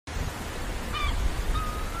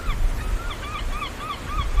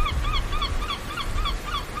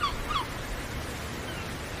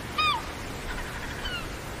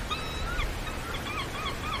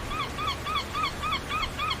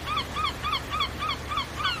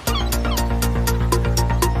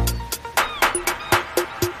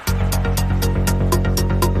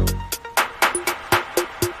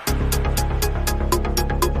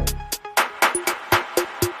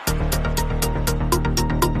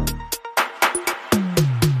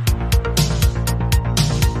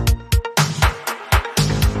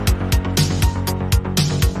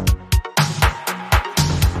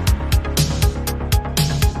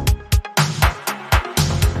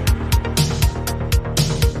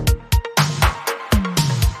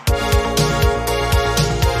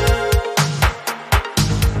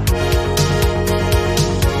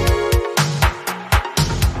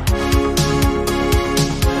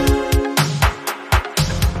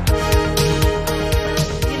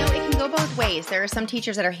ways. There are some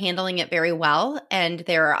teachers that are handling it very well, and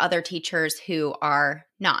there are other teachers who are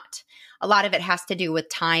not. A lot of it has to do with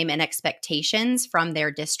time and expectations from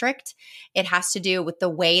their district. It has to do with the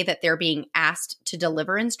way that they're being asked to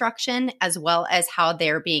deliver instruction, as well as how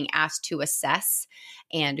they're being asked to assess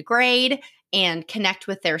and grade and connect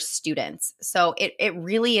with their students. So it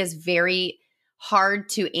really is very hard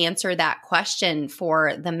to answer that question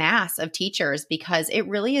for the mass of teachers, because it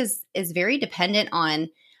really is very dependent on,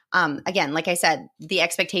 again, like I said, the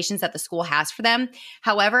expectations that the school has for them.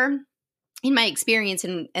 However, in my experience,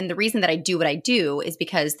 and the reason that I do what I do is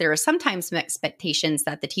because there are sometimes some expectations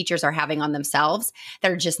that the teachers are having on themselves that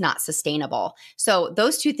are just not sustainable. So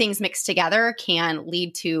those two things mixed together can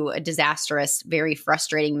lead to a disastrous, very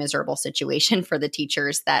frustrating, miserable situation for the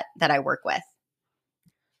teachers that I work with.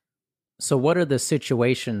 So what are the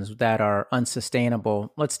situations that are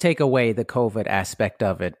unsustainable? Let's take away the COVID aspect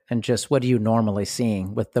of it, and just what are you normally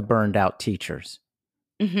seeing with the burned out teachers?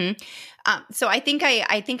 Mm-hmm. So I think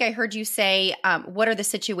I heard you say, what are the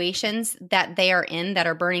situations that they are in that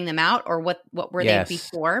are burning them out, or what were they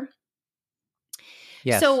before?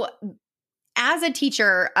 Yes. So as a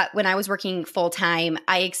teacher, when I was working full time,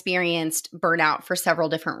 I experienced burnout for several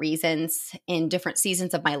different reasons in different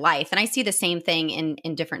seasons of my life, and I see the same thing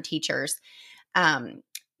in different teachers.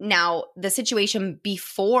 Now, the situation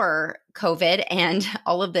before COVID and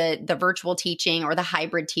all of the virtual teaching or the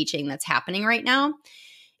hybrid teaching that's happening right now,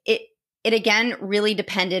 it again really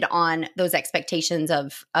depended on those expectations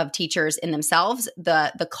of teachers in themselves,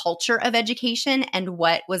 the culture of education, and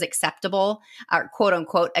what was acceptable, or quote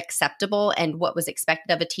unquote acceptable, and what was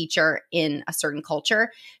expected of a teacher in a certain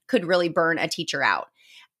culture could really burn a teacher out.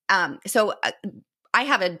 So I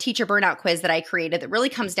have a teacher burnout quiz that I created that really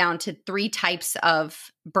comes down to 3 types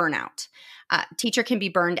of burnout. Teacher can be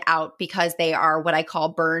burned out because they are what I call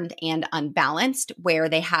burned and unbalanced, where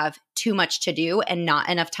they have too much to do and not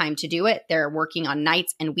enough time to do it. They're working on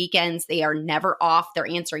nights and weekends. They are never off. They're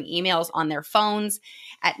answering emails on their phones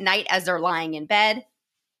at night as they're lying in bed.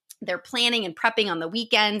 They're planning and prepping on the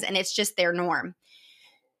weekends, and it's just their norm.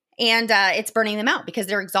 And it's burning them out because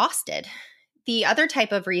they're exhausted. The other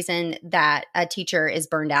type of reason that a teacher is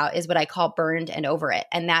burned out is what I call burned and over it.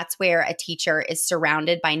 And that's where a teacher is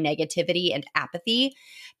surrounded by negativity and apathy.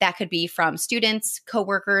 That could be from students,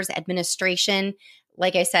 coworkers, administration.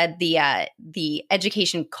 Like I said, the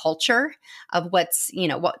education culture of what's,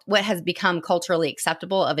 what has become culturally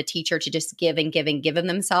acceptable of a teacher to just give and give and give of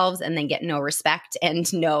themselves and then get no respect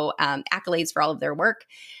and no accolades for all of their work.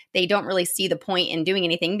 They don't really see the point in doing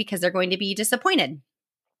anything because they're going to be disappointed.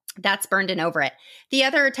 That's burned and over it. The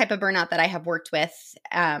other type of burnout that I have worked with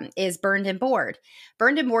is burned and bored.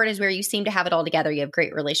 Burned and bored is where you seem to have it all together. You have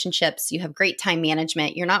great relationships. You have great time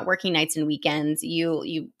management. You're not working nights and weekends.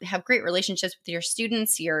 You have great relationships with your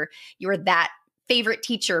students. You're that favorite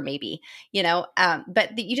teacher, maybe,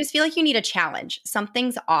 but you just feel like you need a challenge.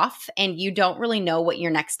 Something's off and you don't really know what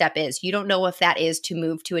your next step is. You don't know if that is to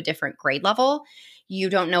move to a different grade level. You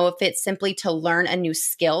don't know if it's simply to learn a new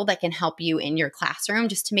skill that can help you in your classroom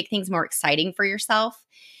just to make things more exciting for yourself.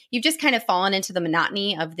 You've just kind of fallen into the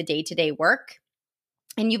monotony of the day-to-day work,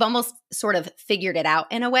 and you've almost sort of figured it out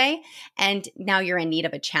in a way, and now you're in need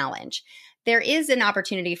of a challenge. There is an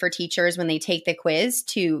opportunity for teachers when they take the quiz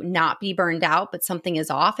to not be burned out, but something is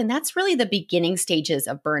off. And that's really the beginning stages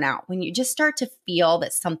of burnout, when you just start to feel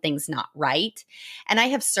that something's not right. And I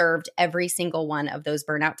have served every single one of those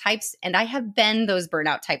burnout types, and I have been those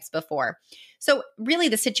burnout types before. So really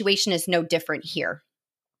the situation is no different here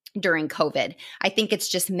during COVID. I think it's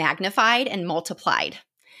just magnified and multiplied.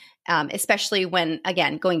 Especially when,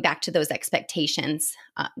 again, going back to those expectations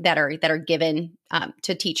that are given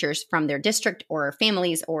to teachers from their district or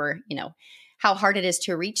families, or how hard it is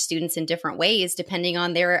to reach students in different ways depending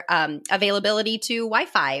on their availability to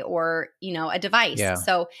Wi-Fi or a device. Yeah.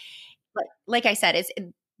 So, like I said,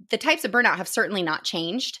 the types of burnout have certainly not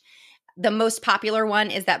changed. The most popular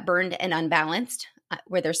one is that burned and unbalanced,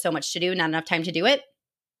 where there's so much to do, not enough time to do it.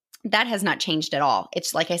 That has not changed at all.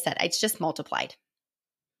 It's like I said, it's just multiplied.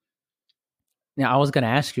 Now, I was going to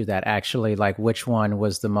ask you that actually, like which one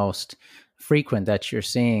was the most frequent that you're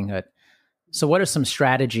seeing. So what are some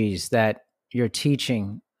strategies that you're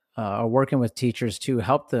teaching or working with teachers to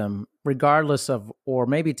help them regardless of, or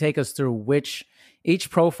maybe take us through each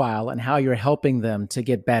profile and how you're helping them to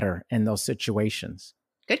get better in those situations?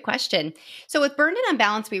 Good question. So with burned and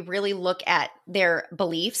unbalanced, we really look at their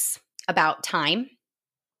beliefs about time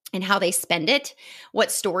and how they spend it,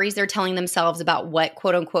 what stories they're telling themselves about what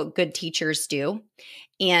quote unquote good teachers do,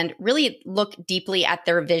 and really look deeply at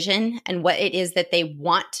their vision and what it is that they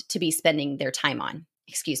want to be spending their time on.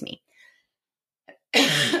 Excuse me.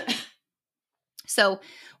 So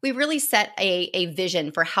we really set a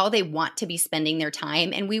vision for how they want to be spending their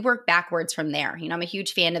time, and we work backwards from there. I'm a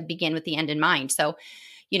huge fan of begin with the end in mind. So,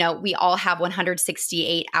 we all have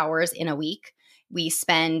 168 hours in a week. We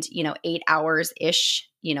spend, 8 hours ish,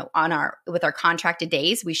 with our contracted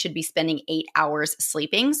days. We should be spending 8 hours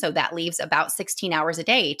sleeping. So that leaves about 16 hours a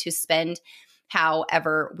day to spend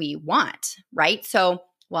however we want, right? So,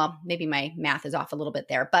 well, maybe my math is off a little bit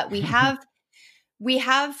there, but we have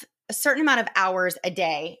a certain amount of hours a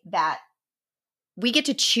day that we get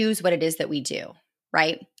to choose what it is that we do,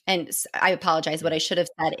 right? And I apologize. What I should have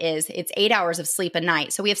said is it's 8 hours of sleep a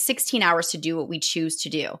night. So we have 16 hours to do what we choose to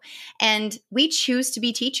do. And we choose to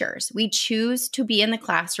be teachers. We choose to be in the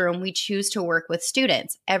classroom. We choose to work with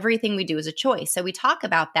students. Everything we do is a choice. So we talk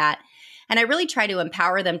about that. And I really try to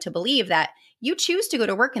empower them to believe that you choose to go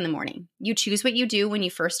to work in the morning. You choose what you do when you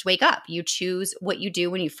first wake up. You choose what you do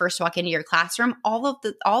when you first walk into your classroom, all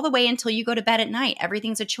the way until you go to bed at night.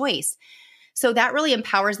 Everything's a choice. So that really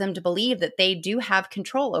empowers them to believe that they do have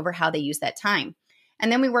control over how they use that time.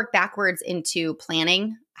 And then we work backwards into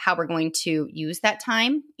planning how we're going to use that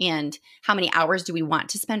time and how many hours do we want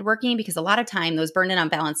to spend working, because a lot of time those burned and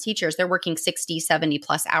unbalanced teachers, they're working 60, 70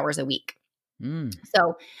 plus hours a week.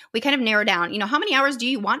 So we kind of narrow down, how many hours do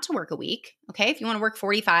you want to work a week? Okay. If you want to work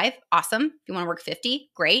 45, awesome. If you want to work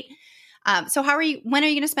 50, great. So when are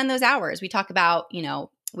you going to spend those hours? We talk about,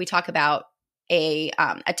 a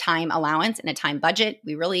time allowance and a time budget.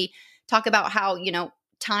 We really talk about how,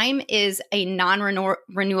 time is a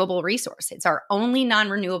non-renewable resource. It's our only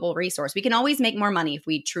non-renewable resource. We can always make more money if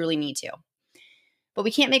we truly need to, but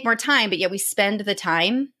we can't make more time, but yet we spend the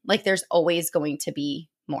time like there's always going to be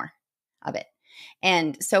more of it.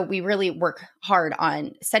 And so we really work hard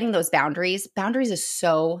on setting those boundaries. Boundaries is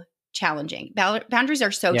so challenging. Boundaries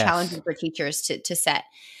are so challenging for teachers to set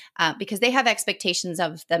because they have expectations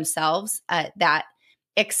of themselves that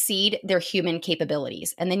exceed their human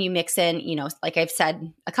capabilities. And then you mix in, like I've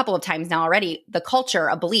said a couple of times now already, the culture,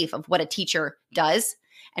 a belief of what a teacher does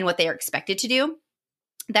and what they are expected to do.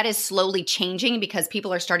 That is slowly changing because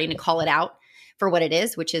people are starting to call it out for what it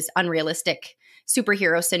is, which is unrealistic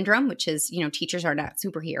superhero syndrome, which is, teachers are not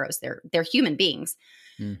superheroes. They're human beings.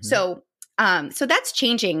 Mm-hmm. So that's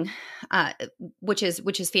changing, which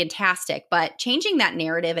is fantastic, but changing that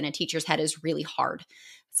narrative in a teacher's head is really hard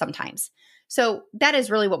sometimes. So that is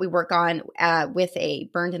really what we work on with a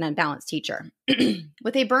burned and unbalanced teacher.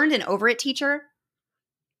 With a burned and over it teacher,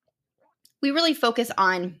 we really focus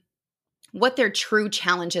on what their true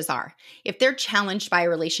challenges are. If they're challenged by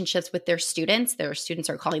relationships with their students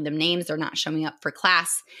are calling them names, they're not showing up for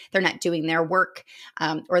class, they're not doing their work,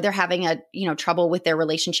 or they're having trouble with their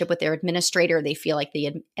relationship with their administrator. They feel like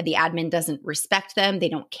the admin doesn't respect them, they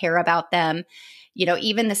don't care about them.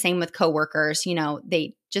 Even the same with coworkers,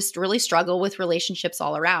 they just really struggle with relationships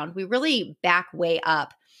all around. We really back way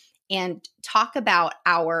up and talk about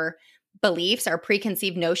our beliefs, our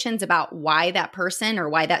preconceived notions about why that person or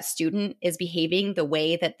why that student is behaving the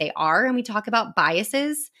way that they are. And we talk about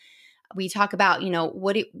biases. We talk about,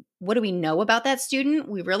 what do we know about that student?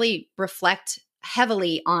 We really reflect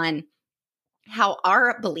heavily on how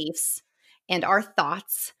our beliefs and our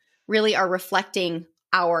thoughts really are reflecting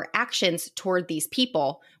our actions toward these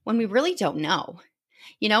people when we really don't know.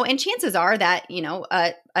 And chances are that,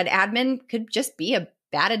 an admin could just be a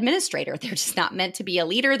bad administrator. They're just not meant to be a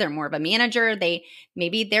leader. They're more of a manager.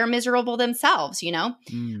 Maybe they're miserable themselves,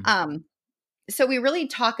 So we really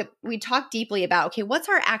talk deeply about, okay, what's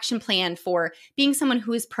our action plan for being someone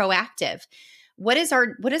who is proactive? What is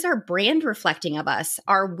our brand reflecting of us?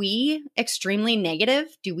 Are we extremely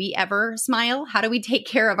negative? Do we ever smile? How do we take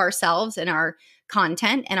care of ourselves and our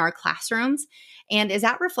content and our classrooms? And is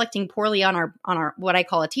that reflecting poorly on our what I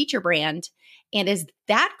call a teacher brand? And is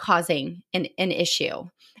that causing an issue?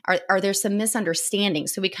 Are there some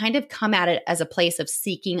misunderstandings? So we kind of come at it as a place of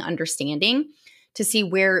seeking understanding to see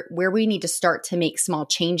where we need to start to make small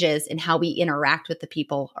changes in how we interact with the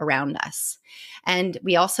people around us. And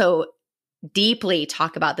we also deeply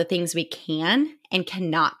talk about the things we can and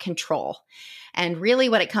cannot control. And really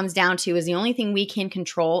what it comes down to is the only thing we can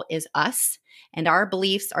control is us and our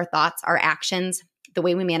beliefs, our thoughts, our actions, the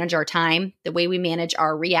way we manage our time, the way we manage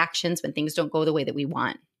our reactions when things don't go the way that we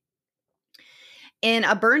want. In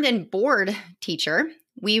a burned and bored teacher,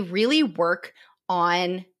 we really work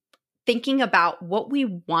on thinking about what we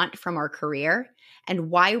want from our career and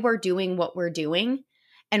why we're doing what we're doing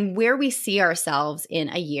and where we see ourselves in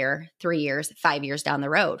a year, 3 years, 5 years down the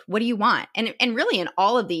road. What do you want? And really in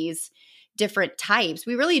all of these different types,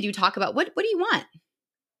 we really do talk about what do you want?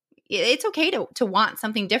 It's okay to want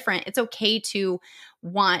something different. It's okay to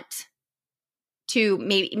want to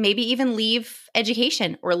maybe even leave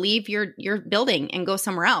education or leave your building and go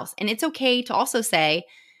somewhere else. And it's okay to also say,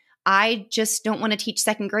 I just don't want to teach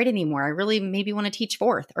second grade anymore. I really maybe want to teach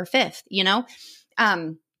fourth or fifth,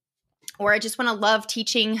 or I just want to love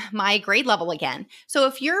teaching my grade level again. So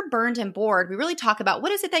if you're burned and bored, we really talk about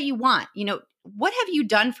what is it that you want? What have you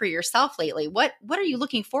done for yourself lately? What are you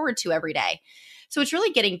looking forward to every day? So it's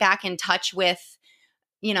really getting back in touch with,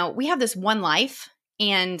 we have this one life,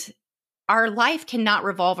 and our life cannot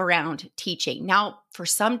revolve around teaching. Now, for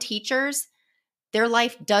some teachers, their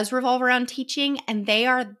life does revolve around teaching, and they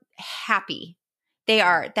are happy.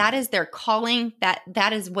 That is their calling.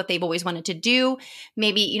 That is what they've always wanted to do.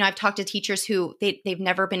 Maybe, I've talked to teachers who they've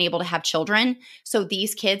never been able to have children. So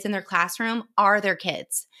these kids in their classroom are their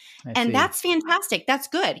kids. And that's fantastic. That's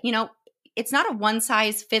good. It's not a one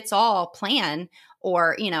size fits all plan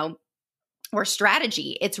or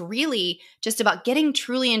strategy. It's really just about getting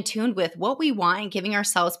truly in tune with what we want and giving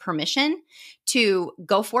ourselves permission to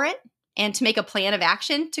go for it and to make a plan of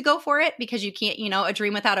action to go for it, because you can't, a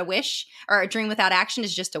dream without a wish, or a dream without action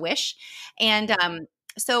is just a wish. And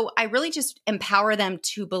so I really just empower them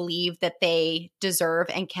to believe that they deserve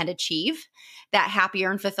and can achieve that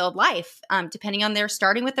happier and fulfilled life, depending on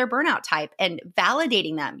starting with their burnout type, and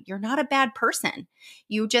validating them. You're not a bad person.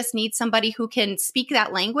 You just need somebody who can speak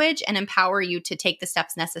that language and empower you to take the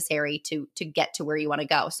steps necessary to get to where you want to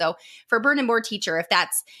go. So for a burned and bored teacher, if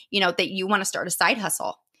that's, that you want to start a side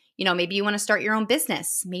hustle, maybe you want to start your own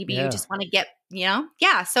business. Maybe you just want to get,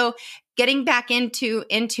 So getting back in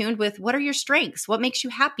tune with what are your strengths? What makes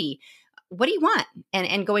you happy? What do you want?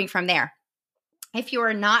 And going from there. If you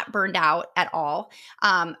are not burned out at all,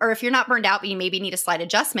 or if you're not burned out, but you maybe need a slight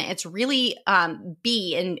adjustment, it's really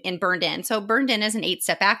B in burned in. So burned in is an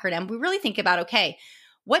 8-step acronym. We really think about, okay,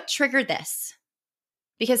 what triggered this?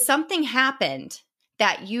 Because something happened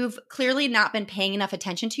that you've clearly not been paying enough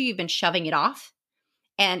attention to. You've been shoving it off.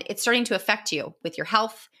 And it's starting to affect you with your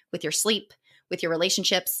health, with your sleep, with your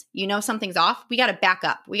relationships. Something's off. We got to back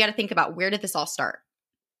up. We got to think about, where did this all start?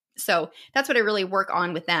 So that's what I really work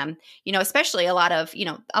on with them. Especially a lot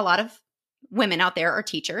of women out there are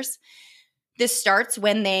teachers. This starts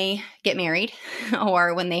when they get married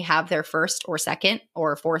or when they have their first or second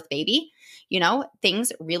or fourth baby.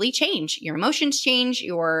 Things really change. Your emotions change.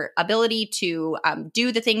 Your ability to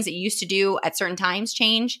do the things that you used to do at certain times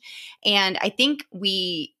change. And I think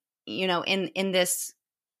we, in this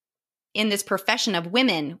profession of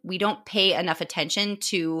women, we don't pay enough attention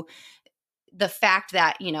to the fact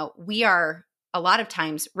that, we are a lot of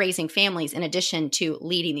times raising families in addition to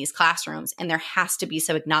leading these classrooms. And there has to be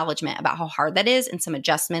some acknowledgement about how hard that is, and some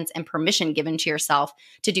adjustments and permission given to yourself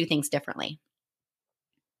to do things differently.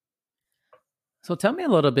 So tell me a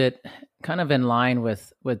little bit, kind of in line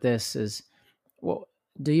with this, is, well,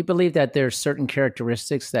 do you believe that there's certain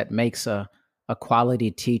characteristics that makes a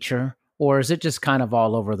quality teacher, or is it just kind of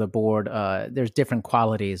all over the board? There's different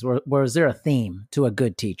qualities, or is there a theme to a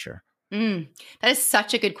good teacher? That is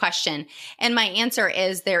such a good question. And my answer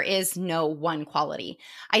is, there is no one quality.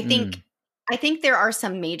 I think there are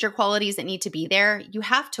some major qualities that need to be there. You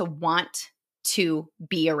have to want to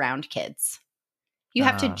be around kids. You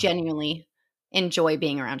have to genuinely enjoy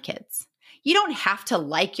being around kids. You don't have to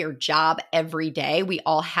like your job every day. We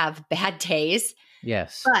all have bad days.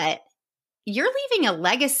 Yes. But you're leaving a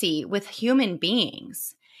legacy with human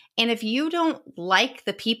beings. And if you don't like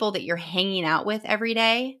the people that you're hanging out with every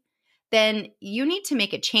day, then you need to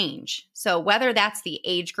make a change. So whether that's the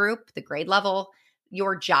age group, the grade level,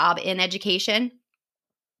 your job in education,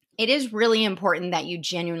 it is really important that you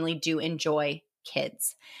genuinely do enjoy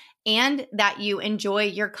kids and that you enjoy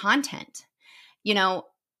your content.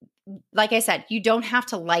 Like I said, you don't have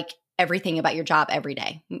to like everything about your job every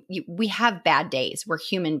day. We have bad days. We're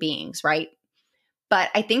human beings, right? But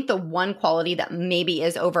I think the one quality that maybe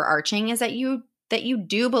is overarching is that you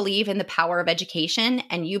do believe in the power of education,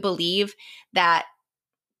 and you believe that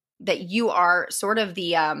you are sort of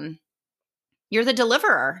the you're the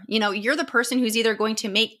deliverer. You're the person who's either going to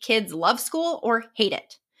make kids love school or hate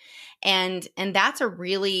it. And that's a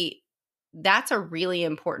really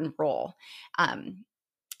important role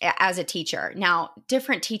as a teacher. Now,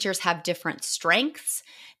 different teachers have different strengths.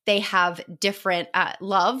 They have different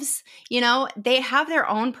loves. They have their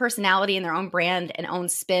own personality and their own brand and own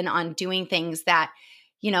spin on doing things that,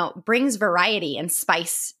 brings variety and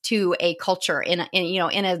spice to a culture in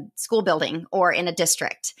a school building or in a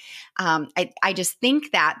district. I just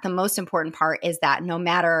think that the most important part is that no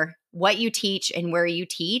matter what you teach and where you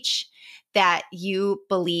teach, that you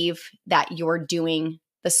believe that you're doing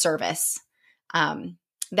the service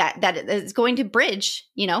that is going to bridge,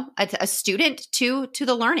 a student to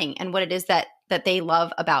the learning and what it is that they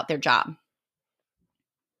love about their job.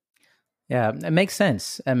 Yeah, it makes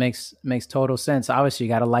sense. It makes total sense. Obviously,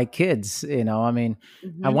 you got to like kids. I mean,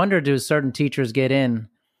 I wonder, do certain teachers get in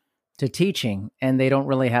to teaching and they don't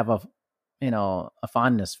really have a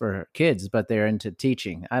fondness for kids, but they're into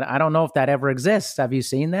teaching? I don't know if that ever exists. Have you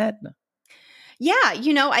seen that? Yeah,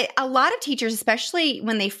 a lot of teachers, especially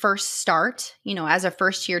when they first start, as a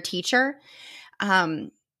first year teacher,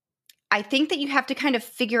 I think that you have to kind of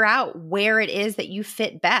figure out where it is that you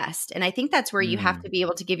fit best. And I think that's where you have to be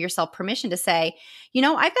able to give yourself permission to say,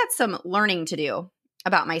 I've got some learning to do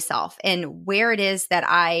about myself and where it is that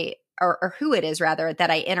or who it is rather, that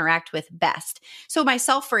I interact with best. So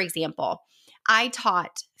myself, for example, I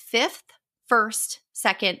taught 5th, 1st,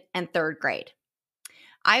 2nd, and 3rd grade.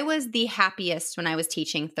 I was the happiest when I was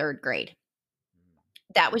teaching 3rd grade.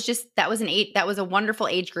 That was a wonderful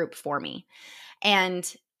age group for me.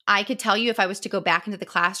 And I could tell you, if I was to go back into the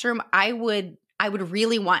classroom, I would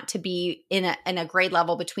really want to be in a grade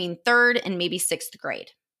level between 3rd and maybe 6th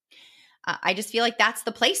grade. I just feel like that's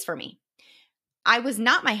the place for me. I was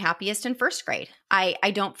not my happiest in 1st grade.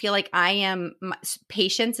 I don't feel like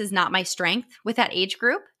patience is not my strength with that age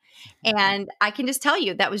group. And I can just tell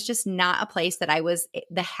you that was just not a place that I was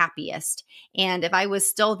the happiest. And if I was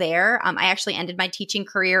still there, I actually ended my teaching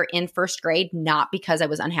career in 1st grade, not because I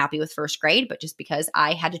was unhappy with 1st grade, but just because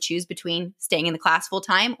I had to choose between staying in the class full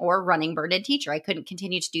time or running Bird Ed Teacher. I couldn't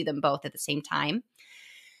continue to do them both at the same time.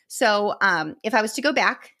 So if I was to go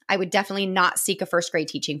back, I would definitely not seek a 1st grade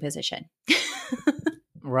teaching position.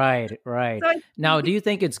 Right. Now, do you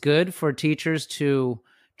think it's good for teachers to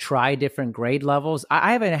try different grade levels?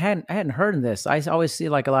 I hadn't heard of this. I always see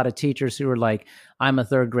like a lot of teachers who are like, I'm a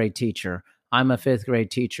 3rd grade teacher, I'm a 5th grade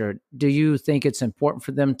teacher. Do you think it's important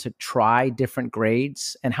for them to try different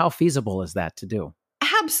grades? And how feasible is that to do?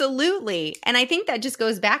 Absolutely. And I think that just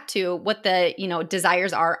goes back to what the,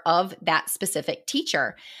 desires are of that specific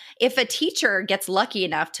teacher. If a teacher gets lucky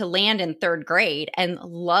enough to land in 3rd grade and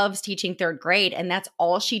loves teaching 3rd grade, and that's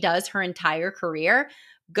all she does her entire career,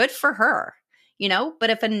 good for her. But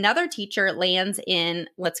if another teacher lands in,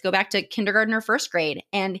 let's go back to kindergarten or 1st grade,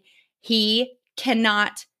 and he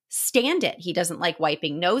cannot stand it. He doesn't like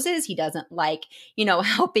wiping noses. He doesn't like,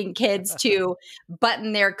 helping kids to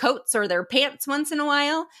button their coats or their pants once in a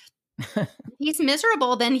while. He's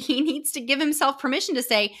miserable. Then he needs to give himself permission to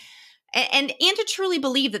say, and to truly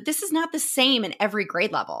believe that this is not the same in every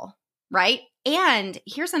grade level, right? And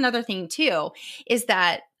here's another thing too, is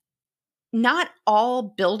that not all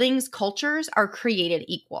buildings, cultures are created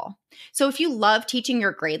equal. So if you love teaching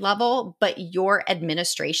your grade level, but your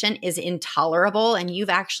administration is intolerable and you've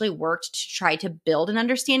actually worked to try to build an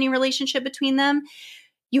understanding relationship between them,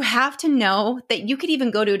 you have to know that you could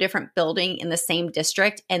even go to a different building in the same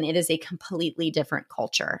district and it is a completely different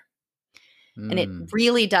culture. And it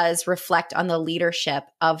really does reflect on the leadership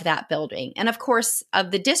of that building. And of course,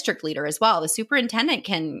 of the district leader as well. The superintendent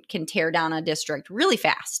can tear down a district really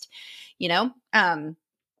fast.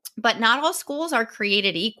 But not all schools are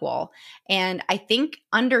created equal. And I think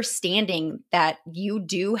understanding that you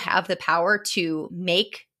do have the power to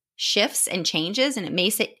make shifts and changes, and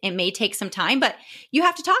it may take some time, but you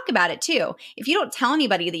have to talk about it too. If you don't tell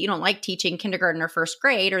anybody that you don't like teaching kindergarten or 1st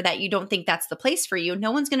grade, or that you don't think that's the place for you,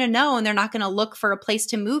 no one's going to know, and they're not going to look for a place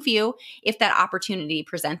to move you if that opportunity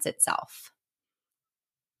presents itself.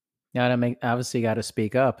 Yeah, obviously got to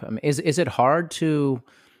speak up. I mean, is it hard to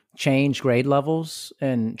change grade levels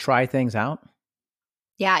and try things out?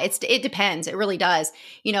 Yeah, it depends. It really does.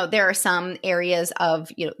 There are some areas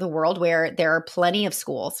of the world where there are plenty of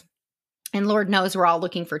schools, and Lord knows we're all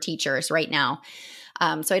looking for teachers right now.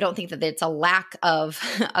 So I don't think that it's a lack of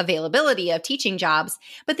availability of teaching jobs,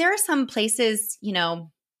 but there are some places,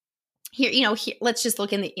 here, let's just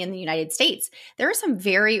look in the United States. There are some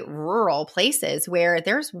very rural places where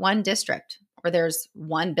there's one district or there's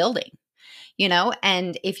one building.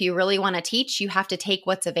 And if you really want to teach, you have to take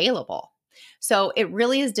what's available. So it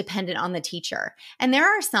really is dependent on the teacher. And there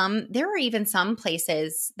are even some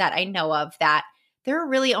places that I know of that there are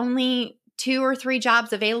really only 2 or 3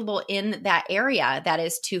 jobs available in that area. That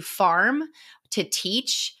is to farm, to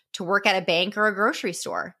teach, to work at a bank or a grocery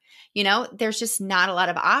store. There's just not a lot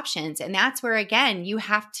of options. And that's where, again, you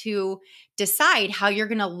have to decide how you're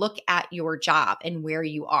going to look at your job and where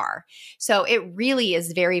you are. So it really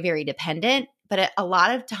is very, very dependent. But a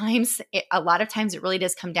lot of times it really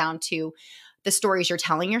does come down to the stories you're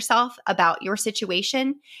telling yourself about your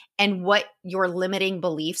situation and what your limiting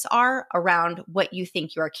beliefs are around what you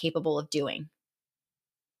think you are capable of doing.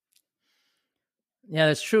 Yeah,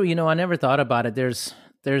 that's true. I never thought about it. There's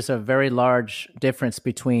there's a very large difference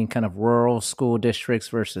between kind of rural school districts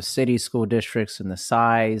versus city school districts and the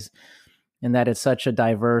size, and that it's such a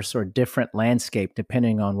diverse or different landscape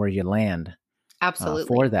depending on where you land for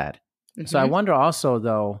Absolutely. that. So I Hmm. wonder also,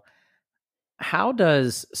 though, how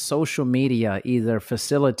does social media either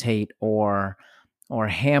facilitate or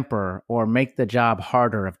hamper or make the job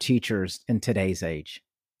harder of teachers in today's age?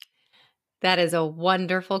 That is a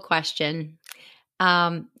wonderful question.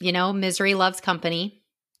 Misery loves company.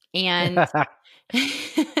 And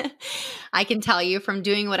I can tell you from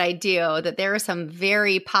doing what I do that there are some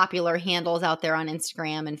very popular handles out there on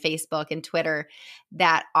Instagram and Facebook and Twitter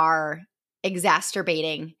that are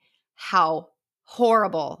exacerbating how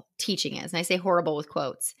horrible teaching is. And I say horrible with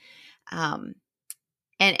quotes. Um,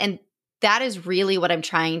 and that is really what I'm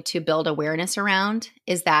trying to build awareness around,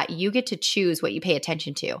 is that you get to choose what you pay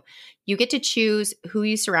attention to. You get to choose who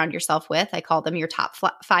you surround yourself with. I call them your top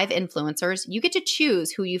 5 influencers. You get to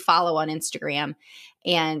choose who you follow on Instagram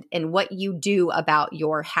and what you do about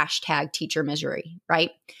your hashtag teacher misery,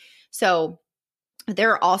 right? So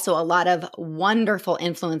there are also a lot of wonderful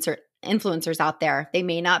influencers out there. They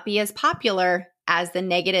may not be as popular as the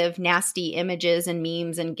negative, nasty images and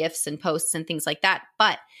memes and GIFs and posts and things like that.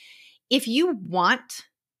 But if you want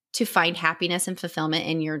to find happiness and fulfillment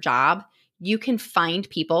in your job, you can find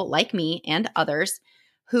people like me and others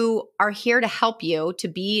who are here to help you to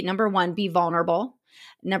be, number one, be vulnerable,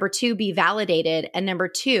 number two, be validated, and number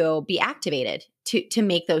two, be activated to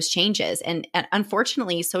make those changes. And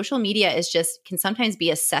unfortunately, social media can sometimes be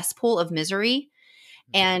a cesspool of misery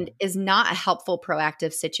and is not a helpful,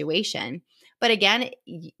 proactive situation. But again,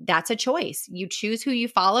 that's a choice. You choose who you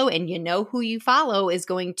follow, and you know who you follow is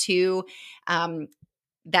going to,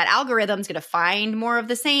 that algorithm is going to find more of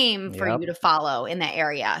the same for you Yep. to follow in that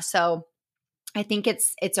area. So I think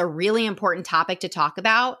it's a really important topic to talk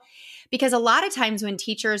about, because a lot of times when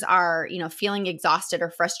teachers are, feeling exhausted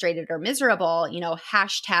or frustrated or miserable,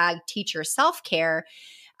 hashtag teacher self-care,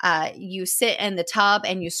 you sit in the tub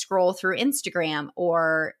and you scroll through Instagram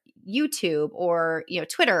or YouTube or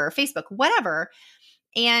Twitter or Facebook, whatever.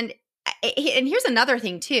 And here's another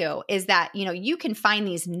thing too, is that you can find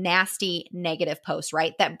these nasty negative posts,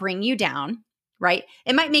 right, that bring you down, right?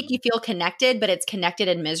 It might make you feel connected, but it's connected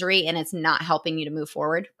in misery and it's not helping you to move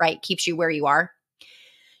forward, right? Keeps you where you are.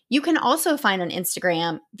 You can also find on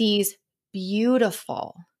Instagram these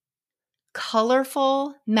beautiful,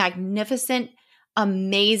 colorful, magnificent,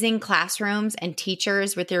 amazing classrooms and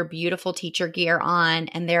teachers with their beautiful teacher gear on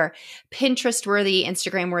and their Pinterest worthy,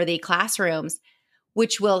 Instagram worthy classrooms,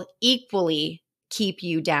 which will equally keep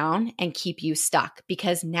you down and keep you stuck,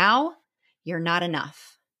 because now you're not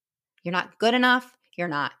enough. You're not good enough. You're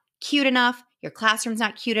not cute enough. Your classroom's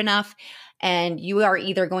not cute enough. And you are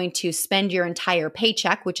either going to spend your entire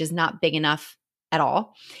paycheck, which is not big enough at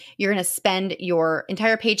all. You're going to spend your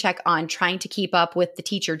entire paycheck on trying to keep up with the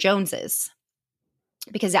teacher Joneses,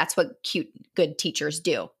 because that's what cute, good teachers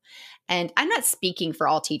do. And I'm not speaking for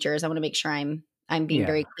all teachers. I want to make sure I'm being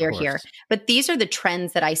very clear here. But these are the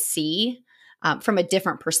trends that I see from a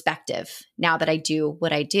different perspective now that I do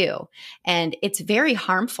what I do. And it's very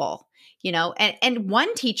harmful, and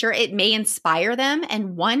one teacher, it may inspire them,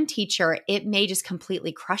 and one teacher, it may just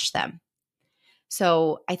completely crush them.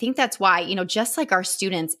 So I think that's why, just like our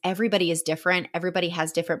students, everybody is different. Everybody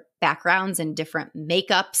has different backgrounds and different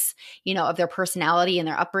makeups, of their personality and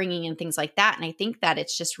their upbringing and things like that. And I think that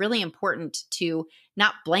it's just really important to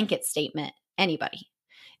not blanket statement anybody,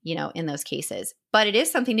 in those cases. But it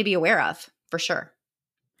is something to be aware of, for sure.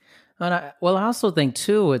 And I also think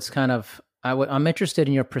too, it's kind of, I'm interested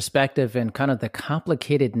in your perspective and kind of the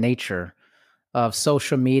complicated nature of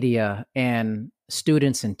social media and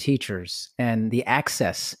students and teachers, and the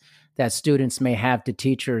access that students may have to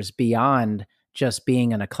teachers beyond just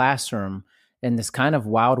being in a classroom in this kind of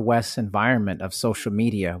Wild West environment of social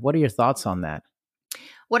media. What are your thoughts on that?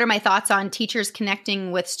 What are my thoughts on teachers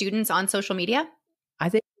connecting with students on social media? I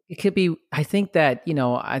think it could be, I think that,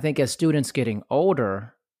 I think as students getting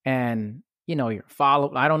older and, you're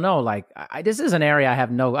I don't know, like this is an area I have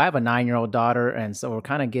a 9-year-old daughter. And so we're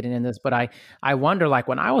kind of getting in this, but I wonder, like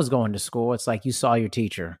when I was going to school, it's like you saw your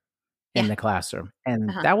teacher in the classroom and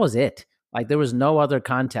that was it. Like there was no other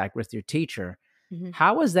contact with your teacher. Mm-hmm.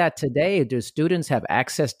 How is that today? Do students have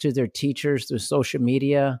access to their teachers through social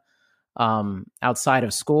media outside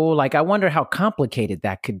of school? Like, I wonder how complicated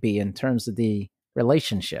that could be in terms of the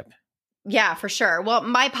relationship. Yeah, for sure. Well,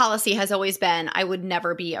 my policy has always been I would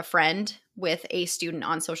never be a friend with a student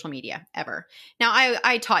on social media ever. Now,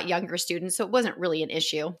 I taught younger students, so it wasn't really an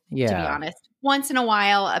issue, to be Yeah. honest. Once in a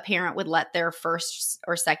while, a parent would let their first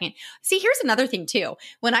or second. See, here's another thing too.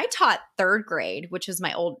 When I taught third grade, which was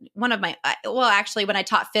actually, when I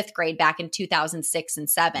taught fifth grade back in 2006 and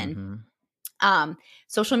 7, Mm-hmm.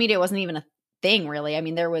 social media wasn't even a thing, really. I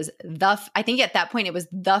mean, there was I think at that point it was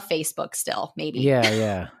the Facebook still, maybe. Yeah,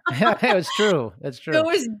 yeah. It was true. That's It true.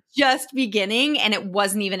 was just beginning, and it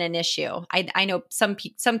wasn't even an issue. I know some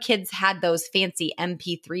kids had those fancy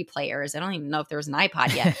MP3 players. I don't even know if there was an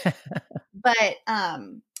iPod yet. But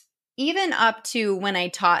even up to when I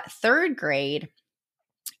taught third grade,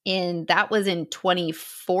 that was in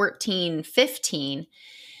 2014, 15,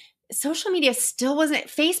 social media still wasn't,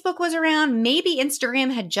 Facebook was around, maybe Instagram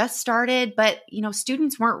had just started, but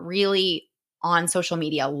students weren't really on social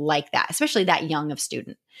media like that, especially that young of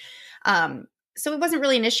student. So it wasn't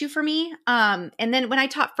really an issue for me. And then when I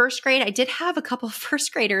taught first grade, I did have a couple of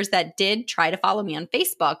first graders that did try to follow me on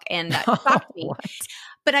Facebook and that stalked me. What?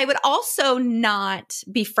 But I would also not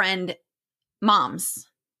befriend moms.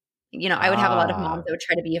 I would have a lot of moms that would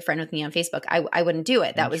try to be a friend with me on Facebook. I wouldn't do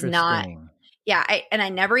it. That was not. Interesting. Yeah. I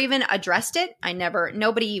never even addressed it.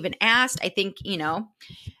 Nobody even asked. I think,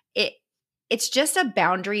 it's just a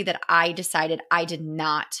boundary that I decided I did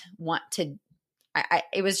not want to.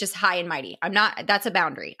 It was just high and mighty. That's a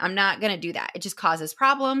boundary. I'm not going to do that. It just causes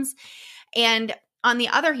problems. And on the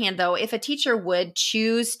other hand, though, if a teacher would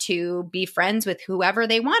choose to be friends with whoever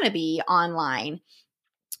they want to be online,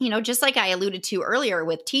 just like I alluded to earlier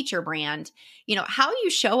with teacher brand, how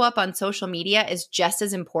you show up on social media is just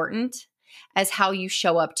as important as how you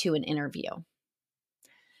show up to an interview.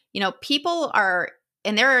 People are,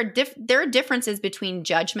 and there are differences between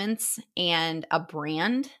judgments and a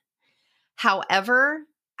brand. However,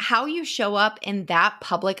 how you show up in that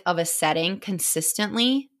public of a setting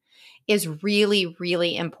consistently is really,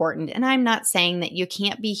 really important. And I'm not saying that you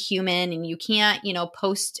can't be human and you can't,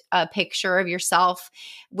 post a picture of yourself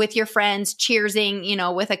with your friends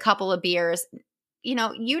cheersing, with a couple of beers.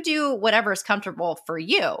 You do whatever is comfortable for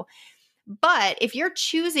you. But if you're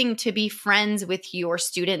choosing to be friends with your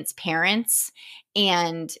students' parents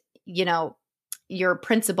and, your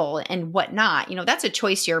principal and whatnot, that's a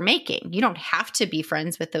choice you're making. You don't have to be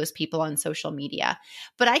friends with those people on social media.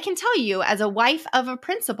 But I can tell you, as a wife of a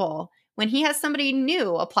principal, when he has somebody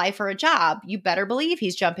new apply for a job, you better believe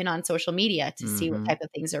he's jumping on social media to see what type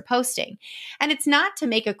of things they're posting. And it's not to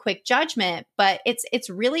make a quick judgment, but it's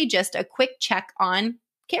really just a quick check on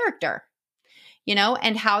character.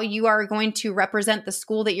 And how you are going to represent the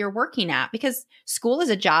school that you're working at, because school is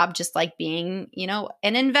a job just like being,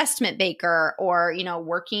 an investment banker or,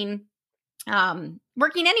 working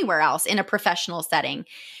anywhere else in a professional setting.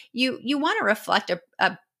 You want to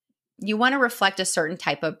reflect a certain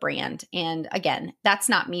type of brand. And again, that's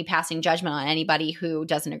not me passing judgment on anybody who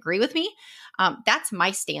doesn't agree with me. That's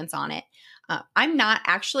my stance on it. I'm not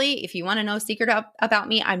actually, if you want to know a secret about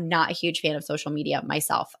me, I'm not a huge fan of social media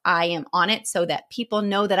myself. I am on it so that people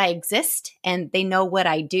know that I exist and they know what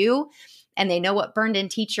I do and they know what Burned In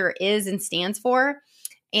Teacher is and stands for.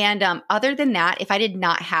 And other than that, if I did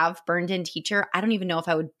not have Burned In Teacher, I don't even know if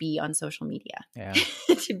I would be on social media. Yeah.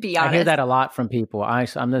 To be honest. I hear that a lot from people.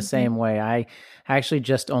 I'm the same way. I actually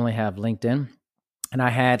just only have LinkedIn, and I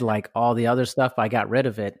had like all the other stuff. I got rid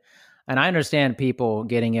of it. And I understand people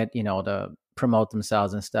getting it, to promote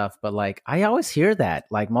themselves and stuff. But like, I always hear that,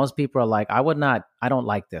 like most people are like, I don't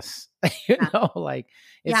like this, like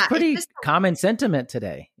it's pretty common sentiment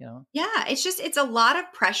today, Yeah. It's a lot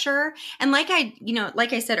of pressure. And like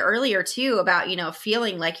I said earlier too, about,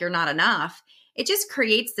 feeling like you're not enough, it just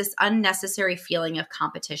creates this unnecessary feeling of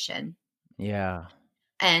competition. Yeah.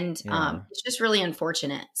 And it's just really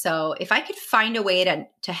unfortunate. So if I could find a way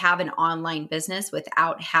to have an online business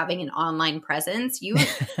without having an online presence,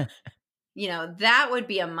 that would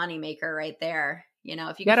be a moneymaker right there.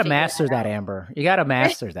 If you got to master that, Amber, you got to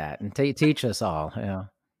master that and teach us all.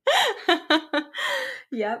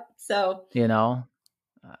 Yep. So,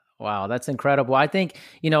 wow, that's incredible. I think,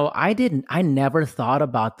 I never thought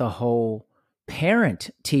about the whole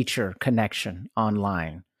parent teacher connection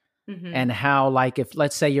online. Mm-hmm. And how, like, if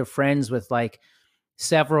let's say you're friends with like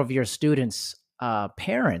several of your students'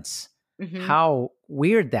 parents, mm-hmm. how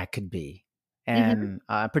weird that could be, and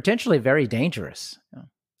potentially very dangerous.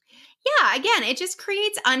 Yeah, again, it just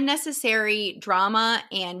creates unnecessary drama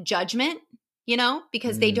and judgment,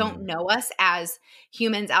 because they don't know us as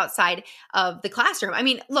humans outside of the classroom. I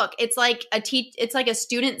mean, look, it's like a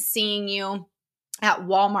student seeing you at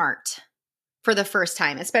Walmart for the first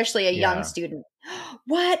time, especially a young student.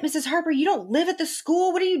 What, Mrs. Harper, you don't live at the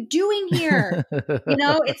school? What are you doing here?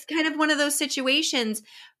 It's kind of one of those situations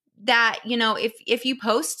that, if you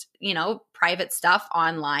post, private stuff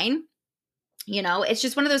online, it's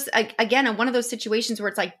just one of those, again, one of those situations where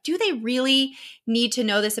it's like, do they really need to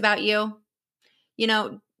know this about you?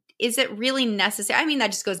 Is it really necessary? I mean,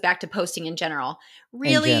 that just goes back to posting in general. In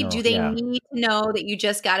Really, do general, they yeah. need to know that you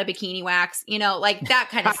just got a bikini wax? Like that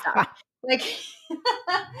kind of stuff. Like,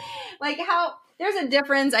 like how there's a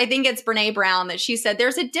difference. I think it's Brene Brown that she said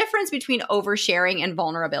there's a difference between oversharing and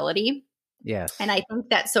vulnerability. And Yes. I think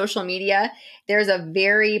that social media, there's a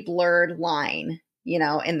very blurred line,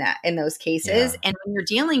 in those cases. Yeah. And when you're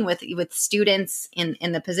dealing with students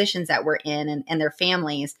in the positions that we're in and their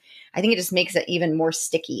families, I think it just makes it even more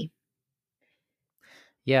sticky.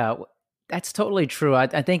 Yeah. That's totally true.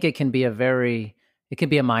 I think it can be it can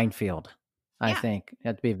be a minefield. I Yeah. think you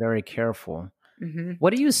have to be very careful. Hmm.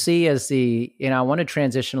 What do you see as I want to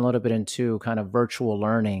transition a little bit into kind of virtual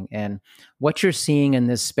learning and what you're seeing in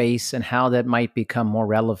this space and how that might become more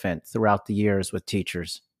relevant throughout the years with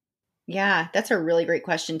teachers? Yeah, that's a really great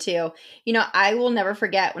question too. I will never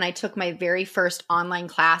forget when I took my very first online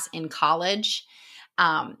class in college,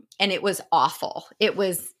 and it was awful. It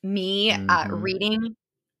was me Hmm. reading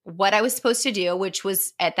what I was supposed to do, which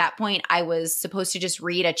was at that point, I was supposed to just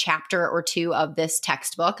read a chapter or two of this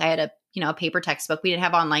textbook. I had a paper textbook. We didn't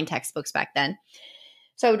have online textbooks back then.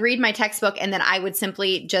 So I would read my textbook and then I would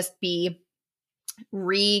simply just be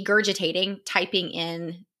regurgitating, typing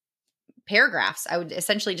in paragraphs. I would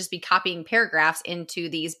essentially just be copying paragraphs into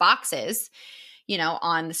these boxes,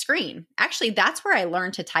 on the screen. Actually, that's where I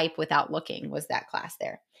learned to type without looking, was that class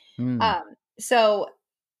there. Mm. Um, so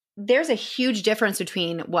there's a huge difference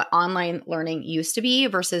between what online learning used to be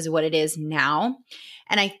versus what it is now.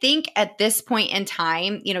 And I think at this point in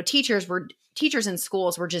time, teachers in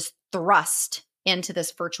schools were just thrust into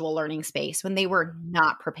this virtual learning space when they were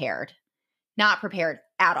not prepared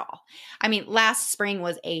at all. I mean, last spring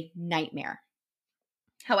was a nightmare.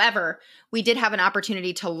 However, we did have an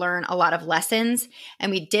opportunity to learn a lot of lessons,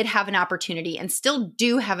 and we did have an opportunity and still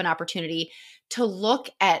do have an opportunity to look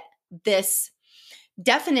at this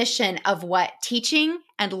definition of what teaching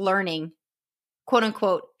and learning, quote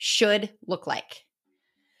unquote, should look like.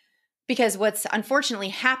 Because what's unfortunately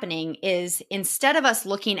happening is instead of us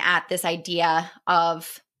looking at this idea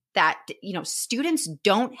of that, students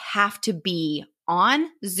don't have to be on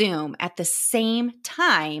Zoom at the same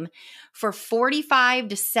time for 45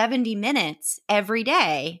 to 70 minutes every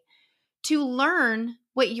day to learn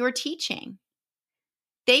what you're teaching.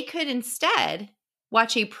 They could instead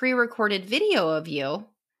watch a pre recorded video of you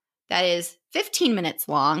that is 15 minutes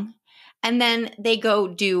long, and then they go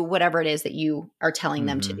do whatever it is that you are telling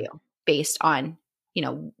them to do Hmm. based on,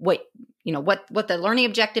 what the learning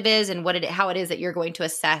objective is and how it is that you're going to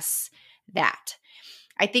assess that.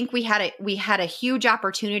 I think we had a huge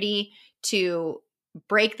opportunity to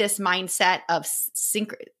break this mindset of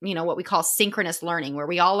what we call synchronous learning, where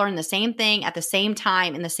we all learn the same thing at the same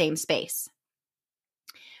time in the same space.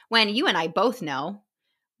 When you and I both know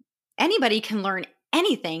anybody can learn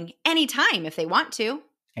anything anytime if they want to.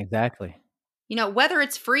 Exactly. Whether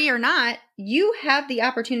it's free or not, you have the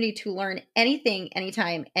opportunity to learn anything,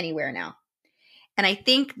 anytime, anywhere now. And I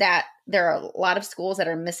think that there are a lot of schools that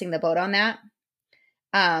are missing the boat on that.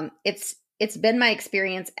 It's been my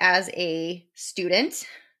experience as a student,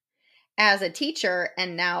 as a teacher,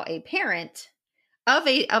 and now a parent of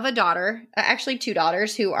a daughter, actually two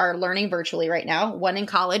daughters who are learning virtually right now, one in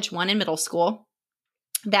college, one in middle school,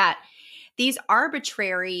 that these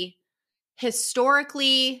arbitrary,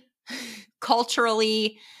 historically,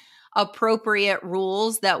 culturally appropriate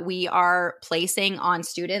rules that we are placing on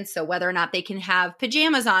students. So whether or not they can have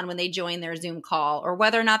pajamas on when they join their Zoom call, or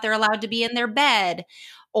whether or not they're allowed to be in their bed,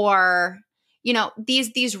 or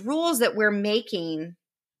these rules that we're making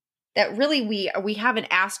that really we haven't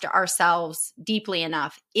asked ourselves deeply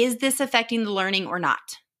enough, is this affecting the learning or not?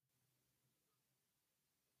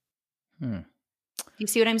 Hmm. You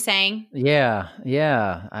see what I'm saying? Yeah.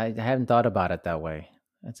 Yeah. I hadn't thought about it that way.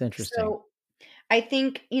 That's interesting. So I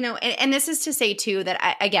think, and this is to say too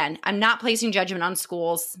that again, I'm not placing judgment on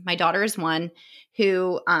schools. My daughter is one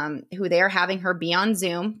who they are having her be on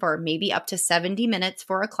Zoom for maybe up to 70 minutes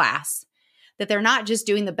for a class, that they're not just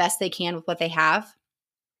doing the best they can with what they have.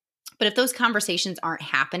 But if those conversations aren't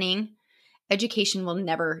happening, education will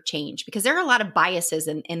never change, because there are a lot of biases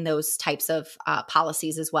in those types of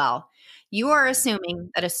policies as well. You are assuming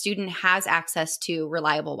that a student has access to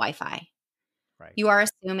reliable Wi-Fi. Right. You are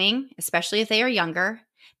assuming, especially if they are younger,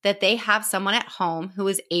 that they have someone at home who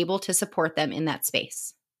is able to support them in that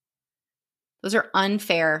space. Those are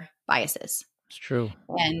unfair biases. It's true.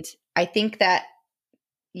 And I think that,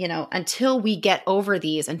 until we get over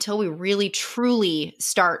these, until we really truly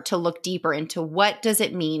start to look deeper into what does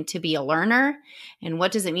it mean to be a learner and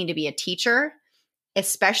what does it mean to be a teacher,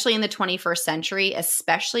 especially in the 21st century,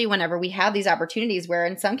 especially whenever we have these opportunities where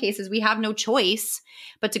in some cases we have no choice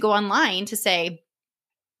but to go online to say,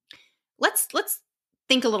 let's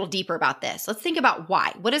think a little deeper about this. Let's think about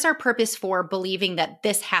why. What is our purpose for believing that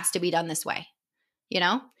this has to be done this way?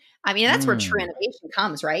 That's where true innovation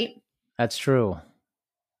comes, right? That's true.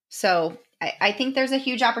 So I think there's a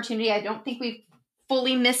huge opportunity. I don't think we've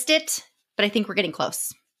fully missed it, but I think we're getting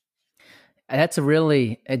close.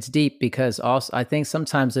 It's deep because also I think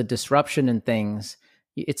sometimes the disruption in things,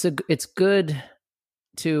 it's good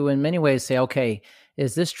to in many ways say, okay,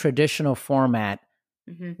 is this traditional format?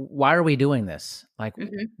 Mm-hmm. Why are we doing this? Like,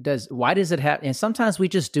 why does it happen? And sometimes we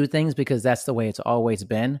just do things because that's the way it's always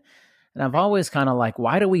been. And I've always kind of like,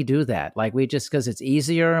 why do we do that? Like because it's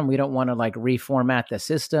easier and we don't want to like reformat the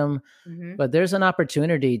system. Mm-hmm. But there's an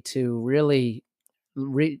opportunity to really,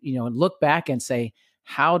 look back and say,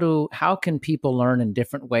 how can people learn in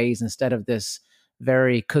different ways instead of this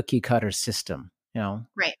very cookie cutter system,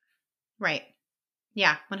 Right.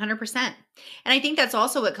 Yeah, 100%. And I think that's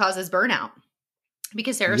also what causes burnout,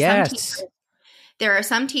 because there are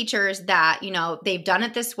some teachers that, they've done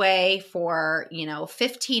it this way for,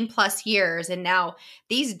 15 plus years. And now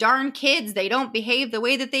these darn kids, they don't behave the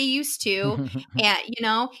way that they used to.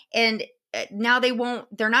 and now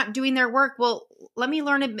they're not doing their work. Well, let me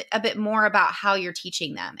learn a bit more about how you're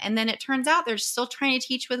teaching them. And then it turns out they're still trying to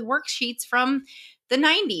teach with worksheets from the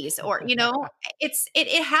 90s or,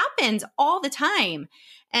 it happens all the time.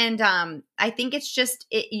 And I think it's just,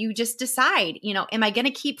 you just decide, am I going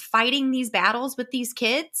to keep fighting these battles with these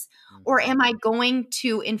kids? Or am I going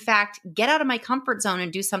to, in fact, get out of my comfort zone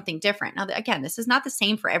and do something different? Now, again, this is not the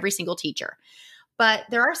same for every single teacher. But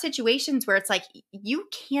there are situations where it's like, you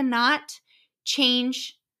cannot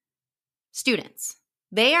change students.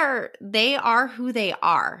 They are who they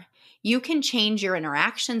are. You can change your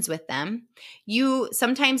interactions with them. You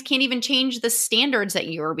sometimes can't even change the standards that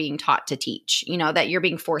you are being taught to teach, that you're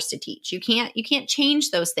being forced to teach. You can't change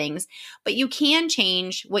those things, but you can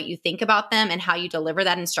change what you think about them and how you deliver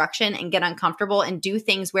that instruction and get uncomfortable and do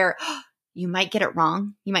things where you might get it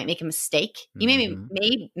wrong. You might make a mistake. You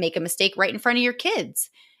may make a mistake right in front of your kids,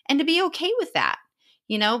 and to be okay with that.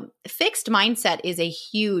 Fixed mindset is a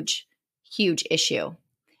huge, huge issue.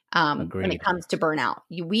 When it comes to burnout.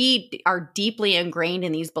 We are deeply ingrained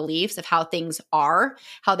in these beliefs of how things are,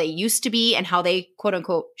 how they used to be, and how they quote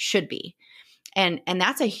unquote should be. And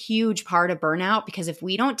that's a huge part of burnout, because if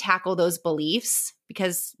we don't tackle those beliefs,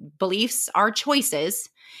 because beliefs are choices,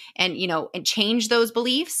 and change those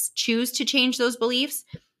beliefs, choose to change those beliefs,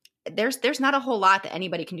 there's not a whole lot that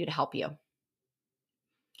anybody can do to help you.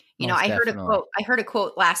 I heard a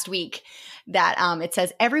quote last week that it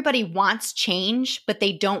says, everybody wants change, but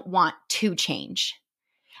they don't want to change.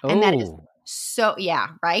 And that is so,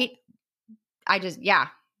 right?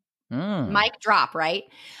 Mic drop, right?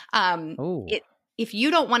 If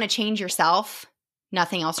you don't want to change yourself,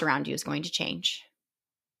 nothing else around you is going to change.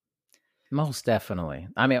 Most definitely.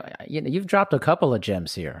 I mean, you've dropped a couple of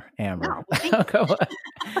gems here, Amber. No,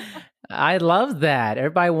 I love that.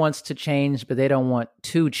 Everybody wants to change, but they don't want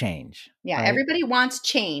to change. Yeah, right? Everybody wants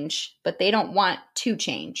change, but they don't want to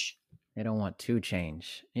change. They don't want to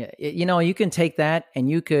change. Yeah, you can take that and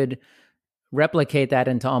you could replicate that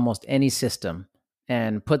into almost any system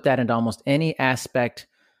and put that into almost any aspect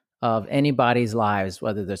of anybody's lives,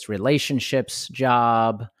 whether that's relationships,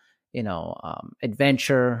 job,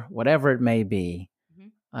 adventure, whatever it may be.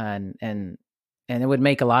 Mm-hmm. And it would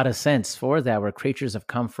make a lot of sense for that. We're creatures of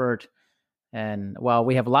comfort. And while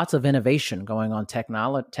we have lots of innovation going on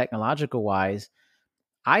technological wise,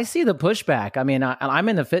 I see the pushback. I mean, I'm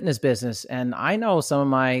in the fitness business, and I know some of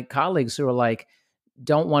my colleagues who are like,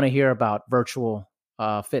 don't want to hear about virtual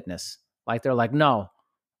fitness. Like, they're like, no,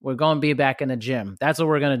 we're going to be back in the gym. That's what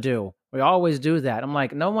we're going to do. We always do that. I'm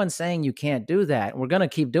like, no one's saying you can't do that. We're going to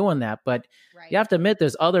keep doing that. But you have to admit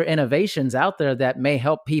there's other innovations out there that may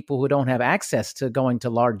help people who don't have access to going to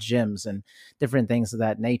large gyms and different things of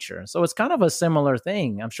that nature. So it's kind of a similar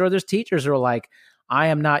thing. I'm sure there's teachers who are like, I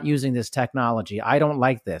am not using this technology. I don't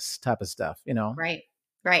like this type of stuff,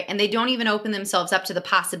 Right. And they don't even open themselves up to the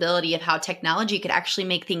possibility of how technology could actually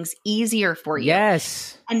make things easier for you.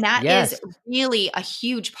 Yes. And that is really a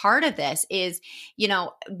huge part of this is,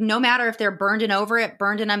 no matter if they're burned and over it,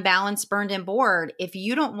 burned and unbalanced, burned and bored, if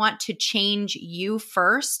you don't want to change you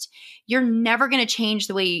first, you're never going to change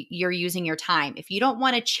the way you're using your time. If you don't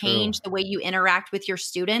want to change the way you interact with your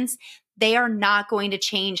students, they are not going to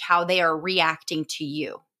change how they are reacting to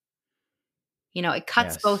you. It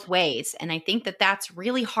cuts both ways. And I think that that's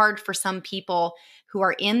really hard for some people who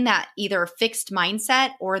are in that either fixed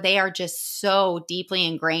mindset or they are just so deeply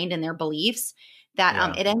ingrained in their beliefs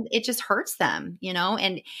that it just hurts them,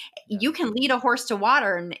 and you can lead a horse to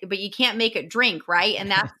water, but you can't make it drink, right?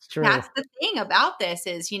 And that's the thing about this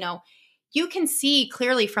is, you can see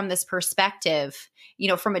clearly from this perspective,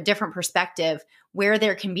 from a different perspective, where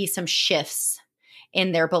there can be some shifts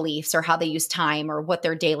in their beliefs or how they use time or what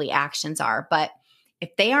their daily actions are. But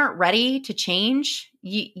if they aren't ready to change,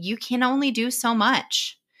 you can only do so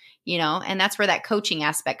much, and that's where that coaching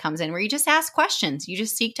aspect comes in, where you just ask questions, you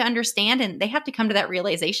just seek to understand, and they have to come to that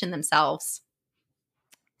realization themselves.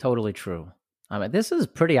 Totally true. I mean, this is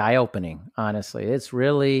pretty eye-opening, honestly. It's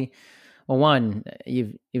really, well, one,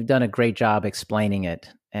 you've done a great job explaining it.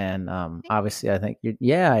 And obviously, I think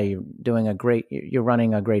you're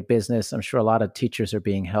running a great business. I'm sure a lot of teachers are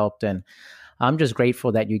being helped. And I'm just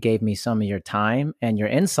grateful that you gave me some of your time, and your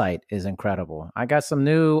insight is incredible. I got some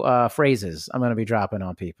new phrases I'm going to be dropping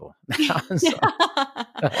on people. I'm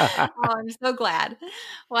so glad.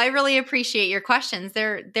 Well, I really appreciate your questions.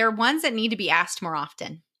 They're ones that need to be asked more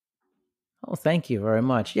often. Oh, thank you very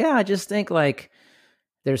much. Yeah, I just think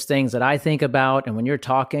there's things that I think about, and when you're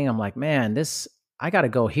talking, I'm like, man, I got to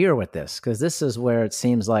go here with this, because this is where it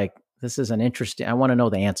seems like this is an interesting, I want to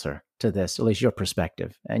know the answer to this, at least your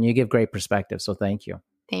perspective. And you give great perspective. So thank you.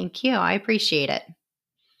 Thank you. I appreciate it.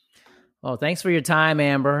 Well, thanks for your time,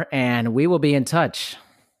 Amber, and we will be in touch.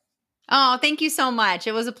 Oh, thank you so much.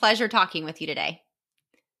 It was a pleasure talking with you today.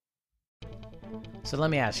 So let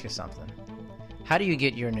me ask you something. How do you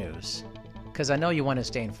get your news? Because I know you want to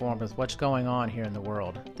stay informed with what's going on here in the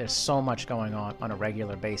world. There's so much going on a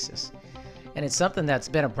regular basis. And it's something that's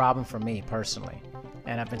been a problem for me personally.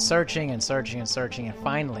 And I've been searching, and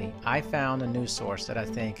finally I found a news source that I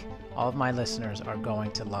think all of my listeners are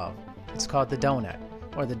going to love. It's called The Donut,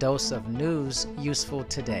 or the dose of news useful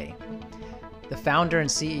today. The founder and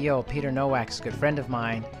CEO, Peter Nowak, is a good friend of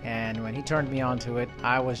mine, and when he turned me on to it,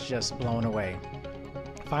 I was just blown away.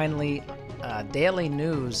 Finally, a daily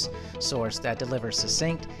news source that delivers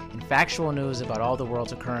succinct and factual news about all the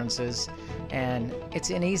world's occurrences, and it's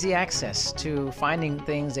in easy access to finding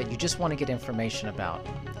things that you just want to get information about.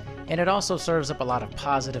 And it also serves up a lot of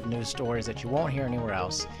positive news stories that you won't hear anywhere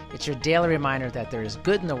else. It's your daily reminder that there is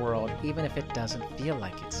good in the world, even if it doesn't feel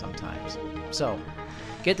like it sometimes. So,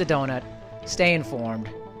 get the donut, stay informed.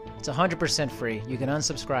 It's 100% free. You can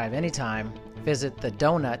unsubscribe anytime. Visit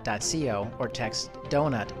thedonut.co or text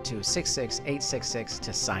DONUT to 66866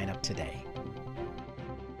 to sign up today.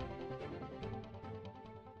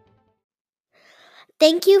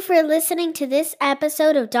 Thank you for listening to this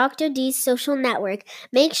episode of Dr. D's Social Network.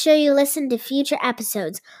 Make sure you listen to future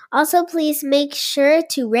episodes. Also, please make sure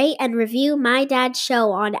to rate and review My Dad's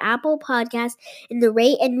Show on Apple Podcasts in the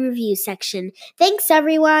rate and review section. Thanks,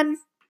 everyone.